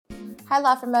Hi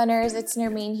law firm owners, it's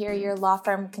Nermeen here, your law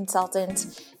firm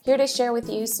consultant, here to share with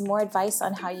you some more advice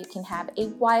on how you can have a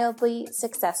wildly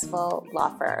successful law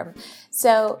firm.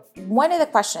 So one of the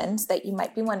questions that you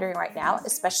might be wondering right now,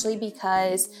 especially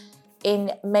because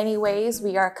in many ways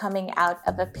we are coming out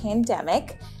of a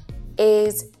pandemic,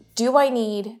 is do I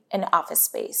need an office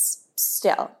space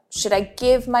still? Should I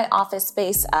give my office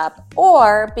space up?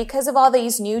 Or because of all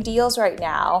these new deals right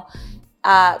now,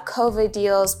 COVID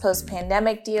deals,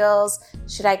 post-pandemic deals,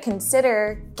 should I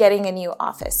consider getting a new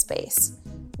office space?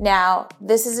 Now,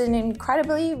 this is an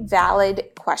incredibly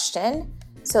valid question,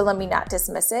 so let me not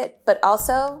dismiss it, but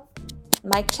also,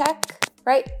 mic check,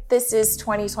 right? This is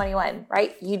 2021,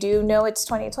 right? You do know it's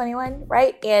 2021,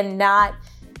 right? And not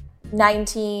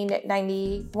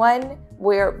 1991,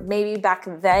 where maybe back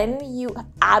then you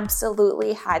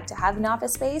absolutely had to have an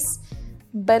office space.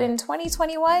 But in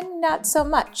 2021, not so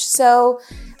much. So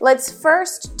let's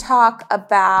first talk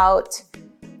about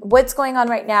what's going on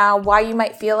right now, why you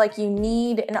might feel like you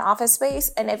need an office space,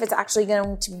 and if it's actually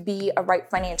going to be a right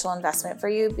financial investment for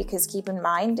you, because keep in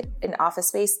mind, an office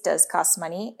space does cost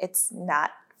money. It's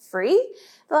not free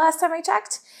the last time I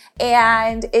checked.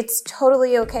 And it's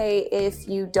totally okay if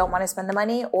you don't want to spend the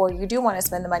money or you do want to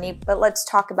spend the money, but let's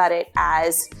talk about it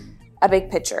as a big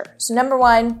picture. So number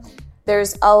one,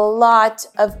 there's a lot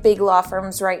of big law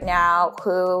firms right now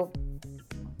who,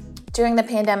 during the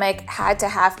pandemic, had to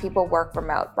have people work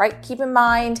remote, right? Keep in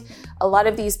mind, a lot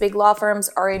of these big law firms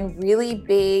are in really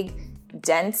big,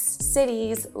 dense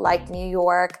cities like New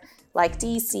York, like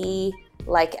DC,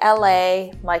 like LA,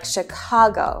 like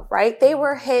Chicago, right? They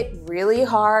were hit really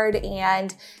hard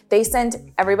and they sent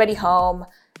everybody home.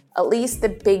 At least the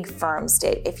big firms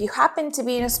did. If you happen to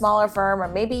be in a smaller firm, or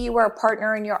maybe you were a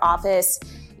partner in your office,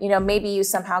 maybe you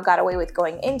somehow got away with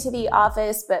going into the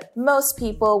office, but most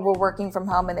people were working from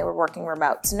home and they were working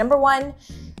remote. So number one,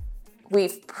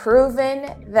 we've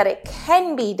proven that it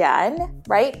can be done,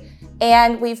 right?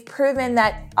 And we've proven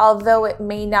that although it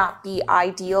may not be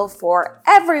ideal for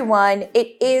everyone,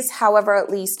 it is, however, at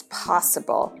least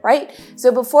possible, right?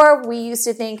 So before we used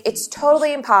to think it's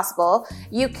totally impossible.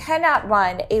 You cannot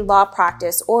run a law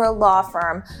practice or a law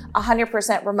firm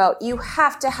 100% remote. You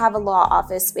have to have a law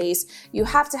office space. You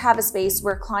have to have a space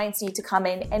where clients need to come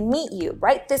in and meet you,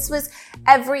 right? This was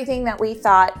everything that we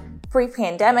thought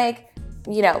pre-pandemic.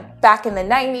 Back in the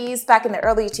 90s, back in the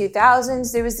early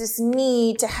 2000s, there was this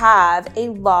need to have a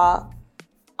law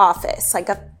office, like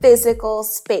a physical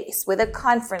space with a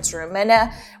conference room and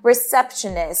a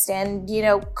receptionist and,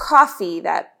 coffee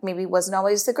that maybe wasn't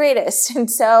always the greatest. And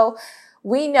so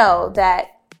we know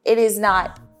that it is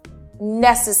not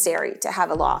necessary to have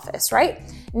a law office, right?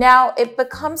 Now, it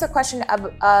becomes a question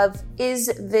of is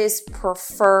this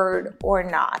preferred or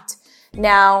not?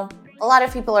 Now, a lot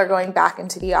of people are going back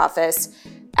into the office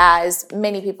as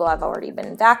many people have already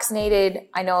been vaccinated.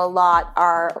 I know a lot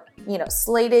are,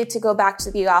 slated to go back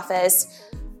to the office,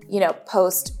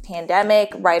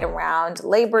 post-pandemic, right around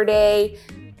Labor Day.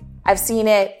 I've seen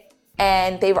it,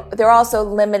 and they're also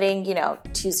limiting,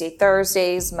 Tuesday,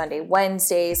 Thursdays, Monday,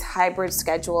 Wednesdays, hybrid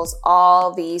schedules,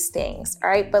 all these things, all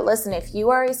right? But listen, if you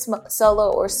are a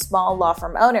solo or small law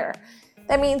firm owner,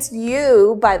 that means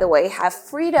you, by the way, have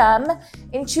freedom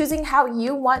in choosing how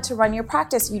you want to run your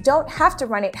practice. You don't have to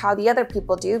run it how the other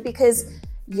people do because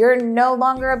you're no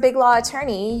longer a big law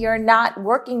attorney. You're not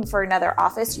working for another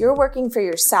office. You're working for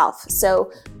yourself.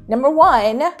 So number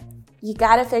one, you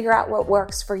got to figure out what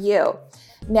works for you.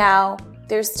 Now,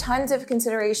 there's tons of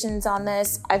considerations on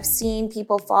this. I've seen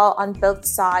people fall on both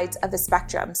sides of the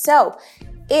spectrum. So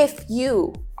if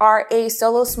you are a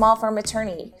solo small firm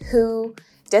attorney who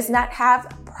does not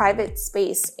have private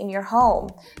space in your home,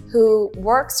 who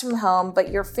works from home,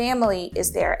 but your family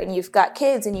is there and you've got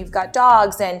kids and you've got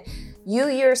dogs and you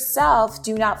yourself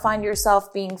do not find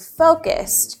yourself being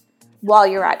focused while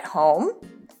you're at home,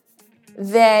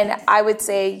 then I would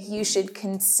say you should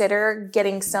consider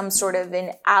getting some sort of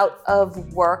an out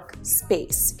of work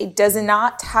space. It does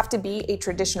not have to be a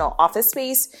traditional office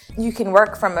space. You can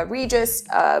work from a Regus,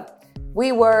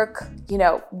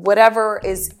 WeWork, whatever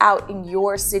is out in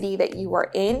your city that you are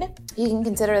in. You can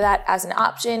consider that as an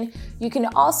option. You can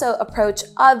also approach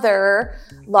other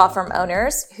law firm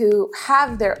owners who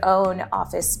have their own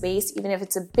office space, even if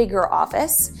it's a bigger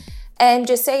office, and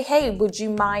just say, hey, would you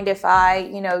mind if I,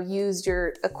 used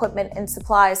your equipment and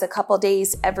supplies a couple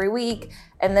days every week,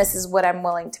 and this is what I'm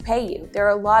willing to pay you. There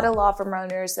are a lot of law firm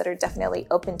owners that are definitely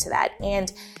open to that.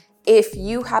 And if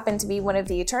you happen to be one of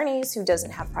the attorneys who doesn't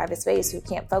have private space, who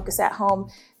can't focus at home,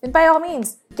 then by all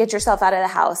means, get yourself out of the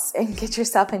house and get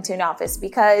yourself into an office,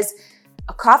 because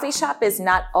a coffee shop is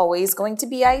not always going to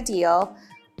be ideal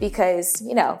because,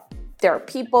 there are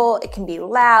people, it can be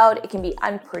loud, it can be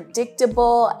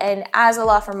unpredictable. And as a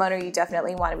law firm owner, you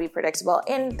definitely want to be predictable.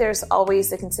 And there's always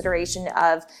the consideration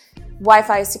of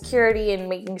Wi-Fi security and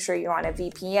making sure you're on a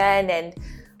VPN and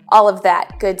all of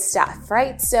that good stuff,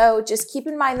 right? So just keep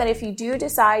in mind that if you do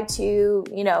decide to,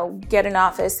 get an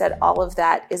office, that all of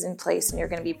that is in place and you're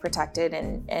going to be protected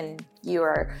and you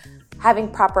are having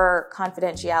proper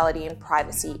confidentiality and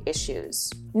privacy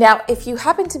issues. Now, if you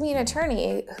happen to be an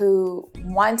attorney who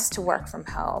wants to work from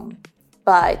home,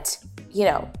 but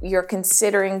you're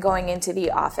considering going into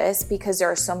the office because there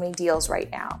are so many deals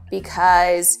right now,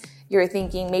 because you're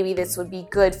thinking maybe this would be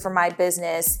good for my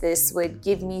business, this would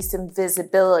give me some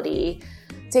visibility.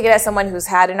 Take it as someone who's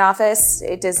had an office,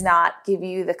 it does not give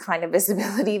you the kind of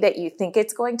visibility that you think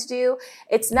it's going to do.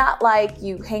 It's not like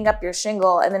you hang up your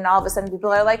shingle and then all of a sudden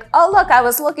people are like, oh, look, I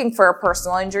was looking for a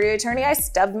personal injury attorney. I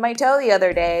stubbed my toe the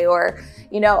other day. Or,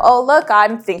 oh, look,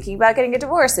 I'm thinking about getting a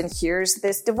divorce and here's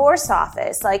this divorce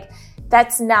office. Like,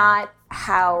 that's not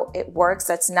how it works.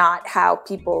 That's not how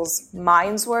people's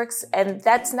minds works. And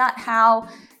that's not how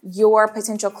your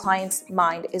potential client's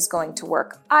mind is going to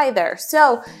work either.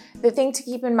 So the thing to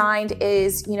keep in mind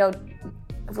is,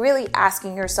 really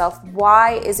asking yourself,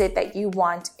 why is it that you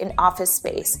want an office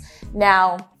space?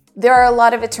 Now, there are a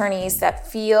lot of attorneys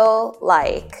that feel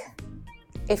like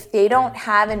if they don't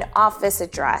have an office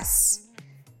address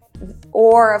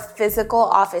or a physical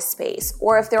office space,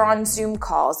 or if they're on Zoom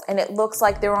calls and it looks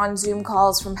like they're on Zoom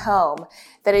calls from home,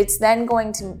 that it's then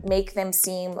going to make them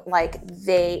seem like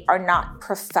they are not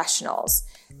professionals,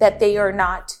 that they are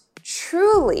not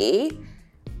truly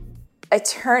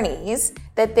attorneys,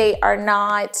 that they are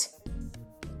not,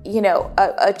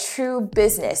 a true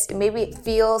business. Maybe it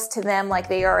feels to them like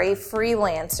they are a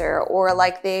freelancer or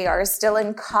like they are still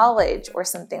in college or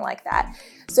something like that.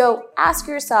 So ask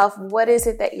yourself, what is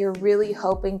it that you're really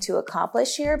hoping to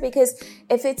accomplish here? Because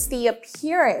if it's the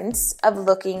appearance of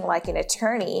looking like an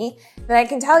attorney, then I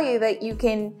can tell you that you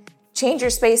can change your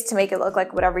space to make it look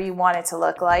like whatever you want it to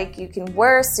look like. You can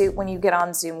wear a suit when you get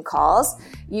on Zoom calls.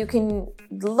 You can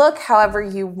look however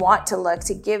you want to look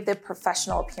to give the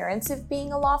professional appearance of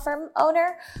being a law firm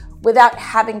owner without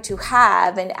having to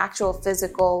have an actual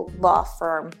physical law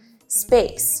firm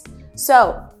space.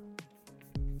 So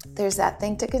there's that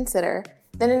thing to consider.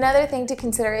 Then another thing to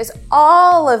consider is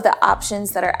all of the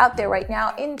options that are out there right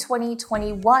now in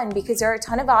 2021, because there are a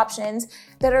ton of options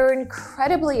that are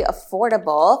incredibly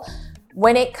affordable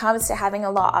when it comes to having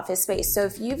a law office space. So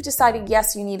if you've decided,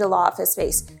 yes, you need a law office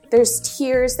space, there's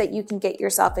tiers that you can get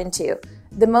yourself into.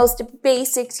 The most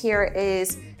basic tier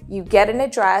is you get an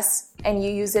address and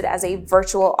you use it as a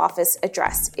virtual office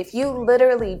address. If you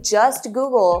literally just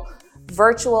Google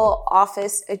virtual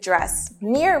office address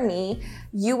near me,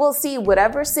 you will see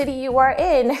whatever city you are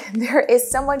in, there is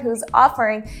someone who's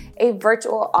offering a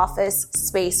virtual office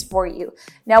space for you.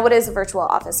 Now, what is a virtual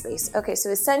office space? Okay, so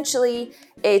essentially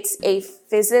it's a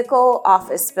physical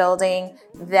office building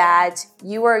that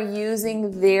you are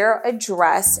using their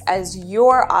address as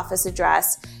your office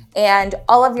address, and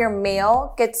all of your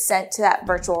mail gets sent to that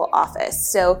virtual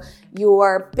office. So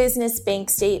your business bank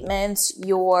statements,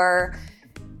 your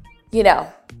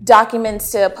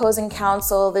documents to opposing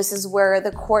counsel, this is where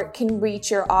the court can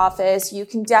reach your office. You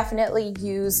can definitely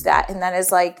use that. And that is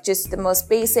like just the most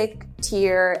basic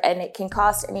tier. And it can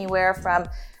cost anywhere from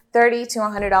 $30 to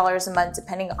 $100 a month,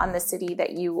 depending on the city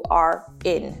that you are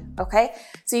in. Okay.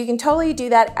 So you can totally do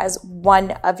that as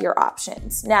one of your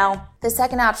options. Now, the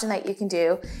second option that you can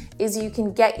do is you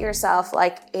can get yourself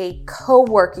like a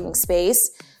co-working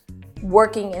space,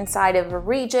 working inside of a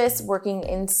Regus, working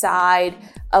inside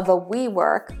of a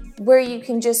WeWork, where you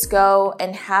can just go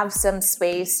and have some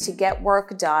space to get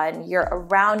work done. You're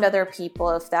around other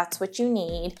people if that's what you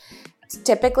need. It's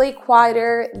typically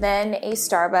quieter than a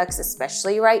Starbucks,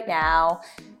 especially right now.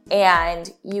 And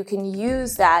you can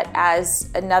use that as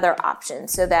another option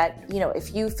so that,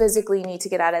 if you physically need to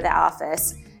get out of the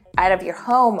office, out of your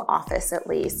home office at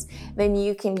least, then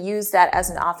you can use that as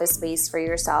an office space for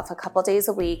yourself a couple days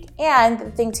a week. And the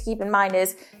thing to keep in mind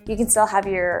is you can still have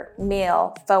your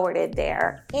mail forwarded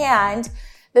there. And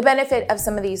the benefit of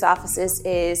some of these offices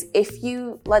is if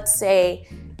you, let's say,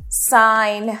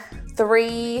 sign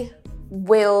 3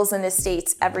 wills and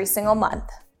estates every single month,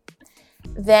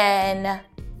 then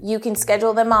you can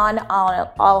schedule them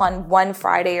all on one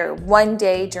Friday or one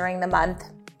day during the month,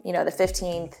 the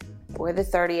 15th, or the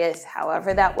 30th,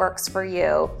 however that works for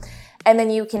you. And then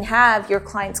you can have your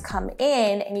clients come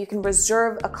in and you can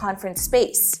reserve a conference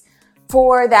space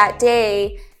for that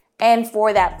day and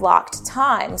for that blocked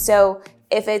time. So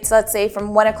if it's, let's say,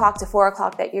 from 1 o'clock to 4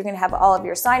 o'clock that you're going to have all of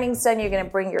your signings done, you're going to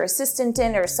bring your assistant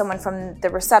in or someone from the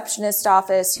receptionist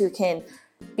office who can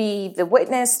be the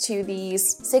witness to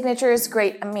these signatures.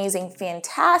 Great, amazing,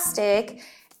 fantastic.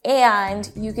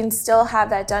 And you can still have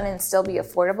that done and still be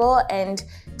affordable. And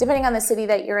depending on the city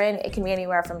that you're in, it can be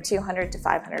anywhere from $200 to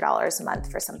 $500 a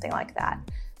month for something like that.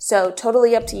 So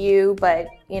totally up to you, but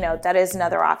that is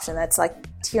another option. That's like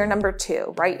tier number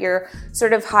 2, right? You're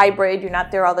sort of hybrid. You're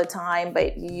not there all the time,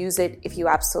 but you use it if you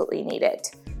absolutely need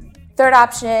it. Third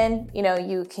option,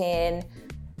 you can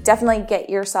definitely get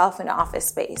yourself an office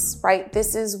space, right?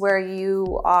 This is where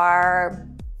you are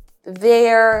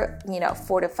there,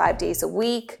 4 to 5 days a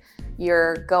week.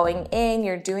 You're going in,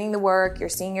 you're doing the work, you're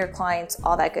seeing your clients,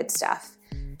 all that good stuff.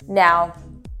 Now,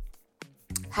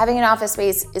 having an office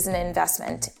space is an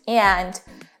investment. And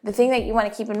the thing that you want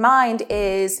to keep in mind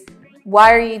is,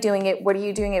 why are you doing it? What are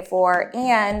you doing it for?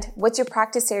 And what's your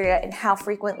practice area and how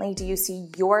frequently do you see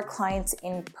your clients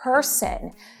in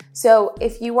person? So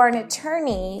if you are an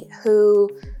attorney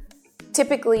who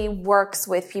typically works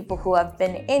with people who have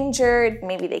been injured,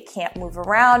 maybe they can't move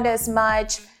around as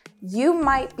much, you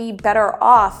might be better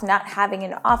off not having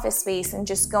an office space and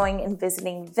just going and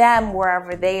visiting them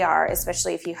wherever they are,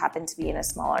 especially if you happen to be in a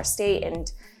smaller state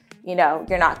and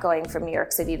you're not going from New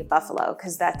York City to Buffalo,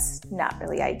 because that's not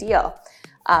really ideal.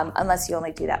 Unless you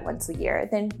only do that once a year,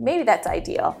 then maybe that's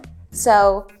ideal.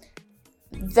 So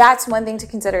that's one thing to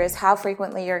consider, is how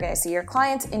frequently you're going to see your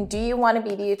clients, and do you want to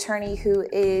be the attorney who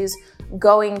is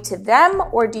going to them,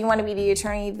 or do you want to be the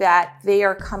attorney that they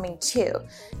are coming to?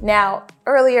 Now,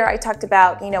 earlier I talked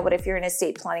about, what if you're an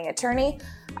estate planning attorney?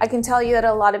 I can tell you that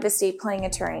a lot of estate planning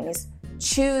attorneys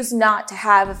choose not to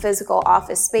have a physical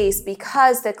office space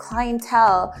because the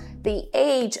clientele, the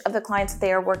age of the clients that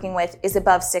they are working with is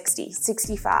above 60,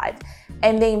 65.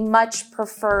 And they much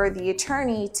prefer the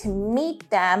attorney to meet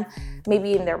them,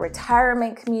 maybe in their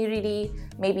retirement community,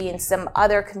 maybe in some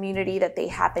other community that they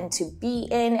happen to be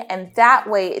in. And that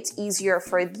way it's easier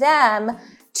for them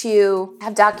to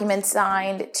have documents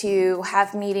signed, to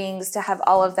have meetings, to have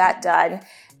all of that done.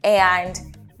 And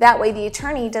that way the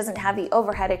attorney doesn't have the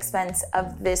overhead expense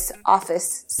of this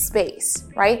office space,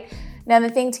 right? Now, the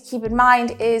thing to keep in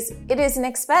mind is it is an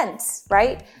expense,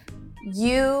 right?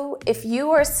 If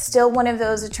you are still one of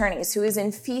those attorneys who is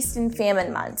in feast and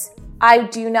famine months, I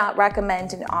do not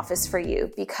recommend an office for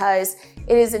you, because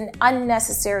it is an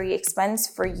unnecessary expense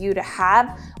for you to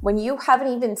have when you haven't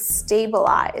even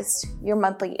stabilized your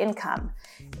monthly income.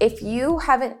 If you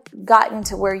haven't gotten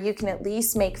to where you can at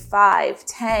least make 5,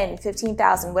 10,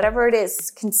 15,000, whatever it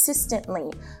is,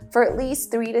 consistently for at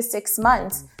least 3 to 6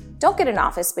 months, don't get an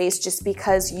office space just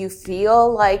because you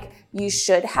feel like you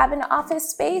should have an office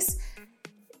space.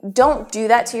 Don't do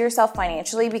that to yourself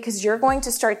financially, because you're going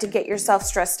to start to get yourself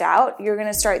stressed out. You're going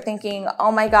to start thinking,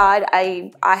 oh my God,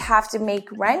 I have to make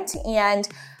rent and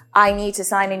I need to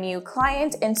sign a new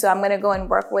client. And so I'm going to go and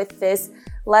work with this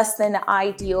less than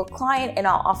ideal client and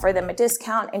I'll offer them a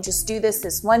discount and just do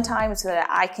this one time so that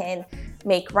I can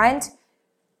make rent.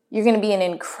 You're going to be an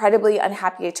incredibly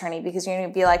unhappy attorney, because you're going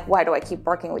to be like, why do I keep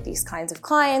working with these kinds of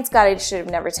clients? God, I should have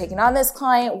never taken on this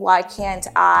client. Why can't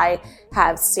I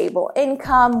have stable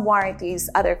income? Why aren't these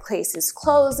other cases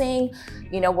closing?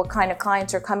 What kind of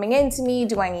clients are coming into me?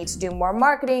 Do I need to do more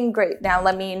marketing? Great. Now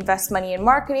let me invest money in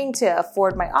marketing to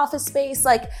afford my office space.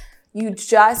 You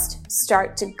just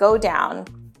start to go down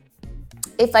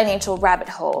a financial rabbit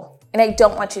hole. And I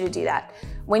don't want you to do that.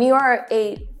 When you are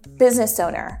a business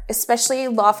owner, especially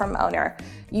a law firm owner,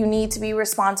 you need to be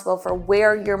responsible for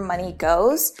where your money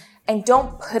goes, and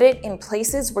don't put it in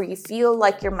places where you feel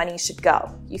like your money should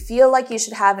go. You feel like you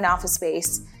should have an office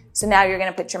space, so now you're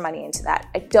going to put your money into that.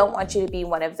 I don't want you to be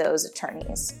one of those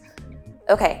attorneys.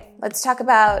 Okay, let's talk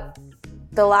about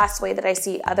the last way that I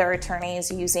see other attorneys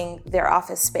using their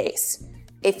office space.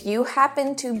 If you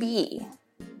happen to be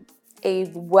a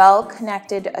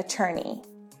well-connected attorney,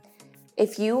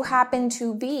 if you happen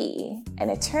to be an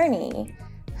attorney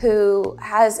who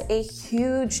has a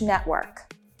huge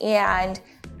network and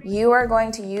you are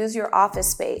going to use your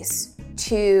office space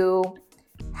to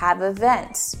have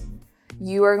events,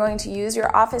 you are going to use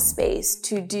your office space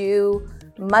to do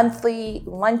monthly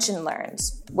lunch and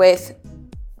learns with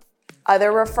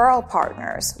other referral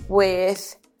partners,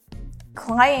 with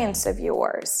clients of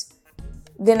yours,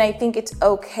 then I think it's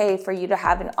okay for you to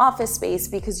have an office space,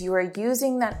 because you are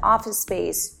using that office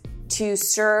space to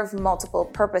serve multiple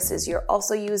purposes. You're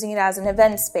also using it as an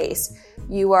event space.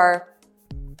 You are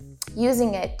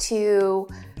using it to,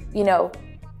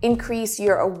 increase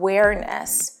your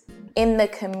awareness in the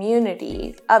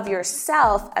community of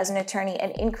yourself as an attorney,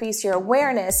 and increase your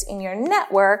awareness in your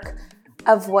network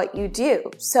of what you do.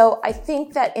 So I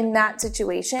think that in that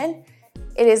situation,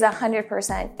 it is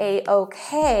 100%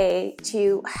 a-okay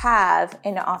to have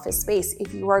an office space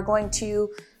if you are going to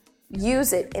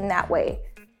use it in that way.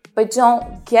 But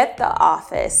don't get the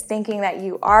office thinking that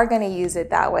you are going to use it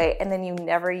that way and then you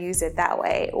never use it that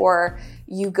way. Or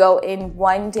you go in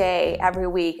one day every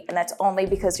week and that's only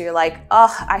because you're like,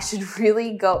 oh, I should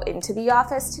really go into the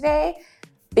office today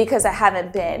because I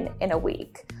haven't been in a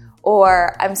week.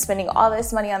 Or I'm spending all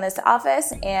this money on this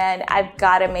office and I've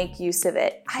got to make use of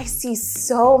it. I see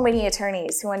so many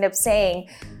attorneys who end up saying,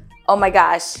 oh my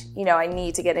gosh, I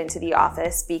need to get into the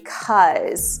office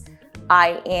because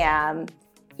I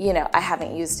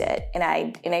haven't used it and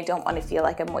I don't want to feel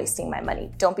like I'm wasting my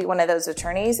money. Don't be one of those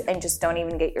attorneys and just don't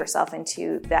even get yourself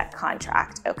into that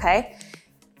contract, okay?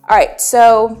 All right,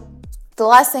 so the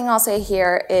last thing I'll say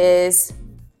here is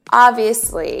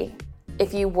obviously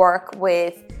if you work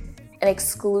with an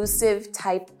exclusive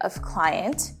type of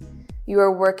client, you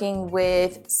are working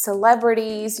with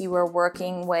celebrities, you are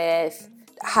working with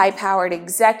high-powered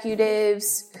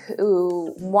executives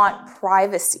who want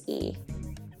privacy,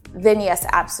 then yes,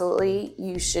 absolutely,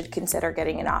 you should consider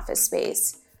getting an office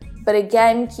space. But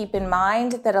again, keep in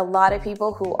mind that a lot of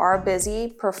people who are busy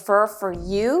prefer for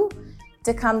you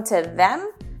to come to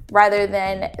them rather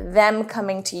than them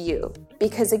coming to you.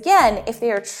 Because again, if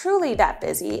they are truly that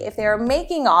busy, if they are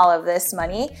making all of this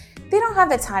money, they don't have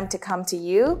the time to come to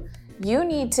you. You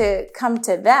need to come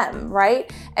to them,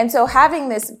 right? And so having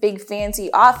this big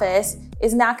fancy office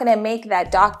is not going to make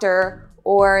that doctor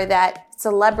or that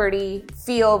celebrity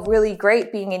feel really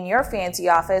great being in your fancy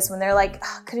office when they're like,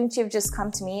 oh, couldn't you have just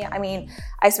come to me? I mean,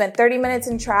 I spent 30 minutes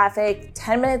in traffic,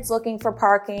 10 minutes looking for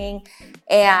parking,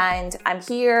 and I'm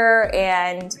here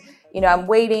and I'm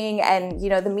waiting and,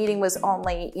 the meeting was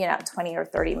only, 20 or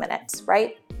 30 minutes,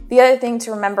 right? The other thing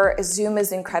to remember is Zoom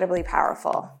is incredibly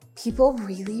powerful. People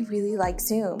really, really like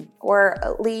Zoom, or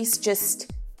at least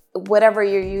just whatever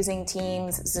you're using,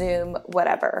 Teams, Zoom,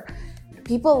 whatever.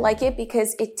 People like it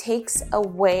because it takes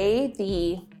away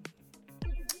the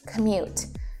commute.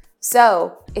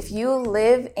 So if you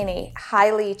live in a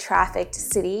highly trafficked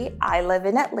city, I live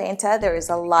in Atlanta, there is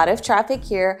a lot of traffic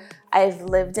here. I've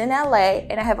lived in LA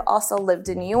and I have also lived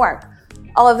in New York.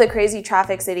 All of the crazy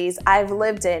traffic cities I've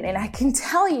lived in, and I can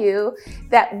tell you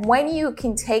that when you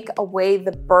can take away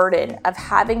the burden of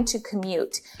having to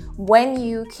commute, when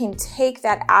you can take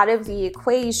that out of the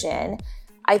equation,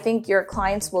 I think your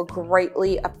clients will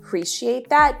greatly appreciate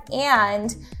that,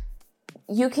 and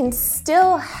you can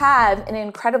still have an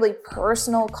incredibly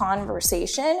personal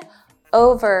conversation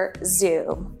over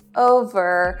Zoom,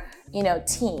 over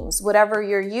Teams, whatever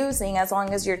you're using, as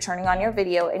long as you're turning on your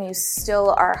video and you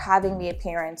still are having the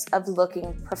appearance of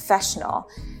looking professional.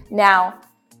 Now,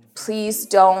 please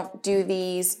don't do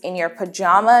these in your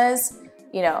pajamas.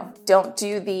 Don't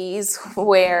do these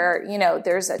where,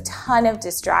 there's a ton of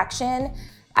distraction.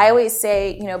 I always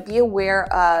say, be aware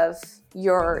of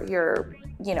your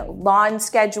lawn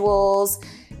schedules,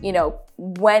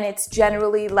 when it's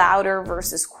generally louder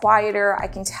versus quieter. I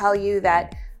can tell you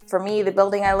that for me, the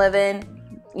building I live in,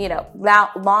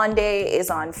 lawn day is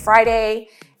on Friday,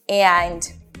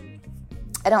 and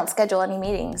I don't schedule any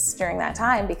meetings during that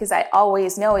time because I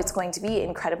always know it's going to be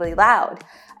incredibly loud.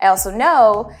 I also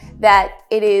know that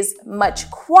it is much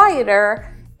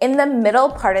quieter in the middle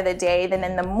part of the day than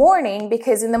in the morning,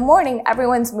 because in the morning,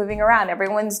 everyone's moving around,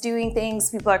 everyone's doing things,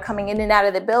 people are coming in and out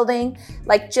of the building.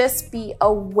 Just be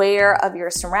aware of your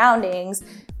surroundings,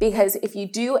 because if you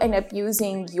do end up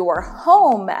using your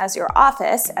home as your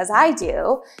office, as I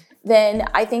do, then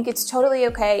I think it's totally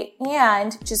okay.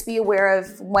 And just be aware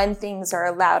of when things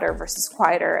are louder versus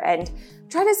quieter, and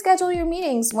try to schedule your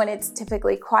meetings when it's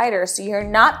typically quieter, so you're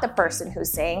not the person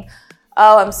who's saying,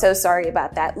 oh, I'm so sorry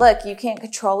about that. Look, you can't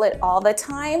control it all the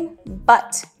time,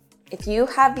 but if you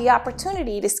have the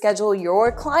opportunity to schedule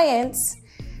your clients,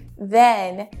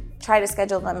 then try to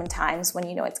schedule them in times when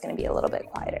you know it's going to be a little bit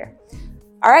quieter.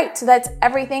 All right, so that's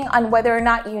everything on whether or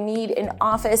not you need an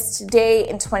office today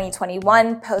in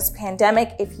 2021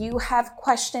 post-pandemic. If you have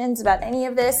questions about any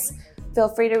of this, feel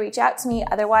free to reach out to me.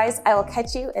 Otherwise, I will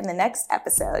catch you in the next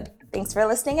episode. Thanks for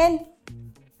listening in.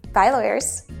 Bye,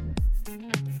 lawyers.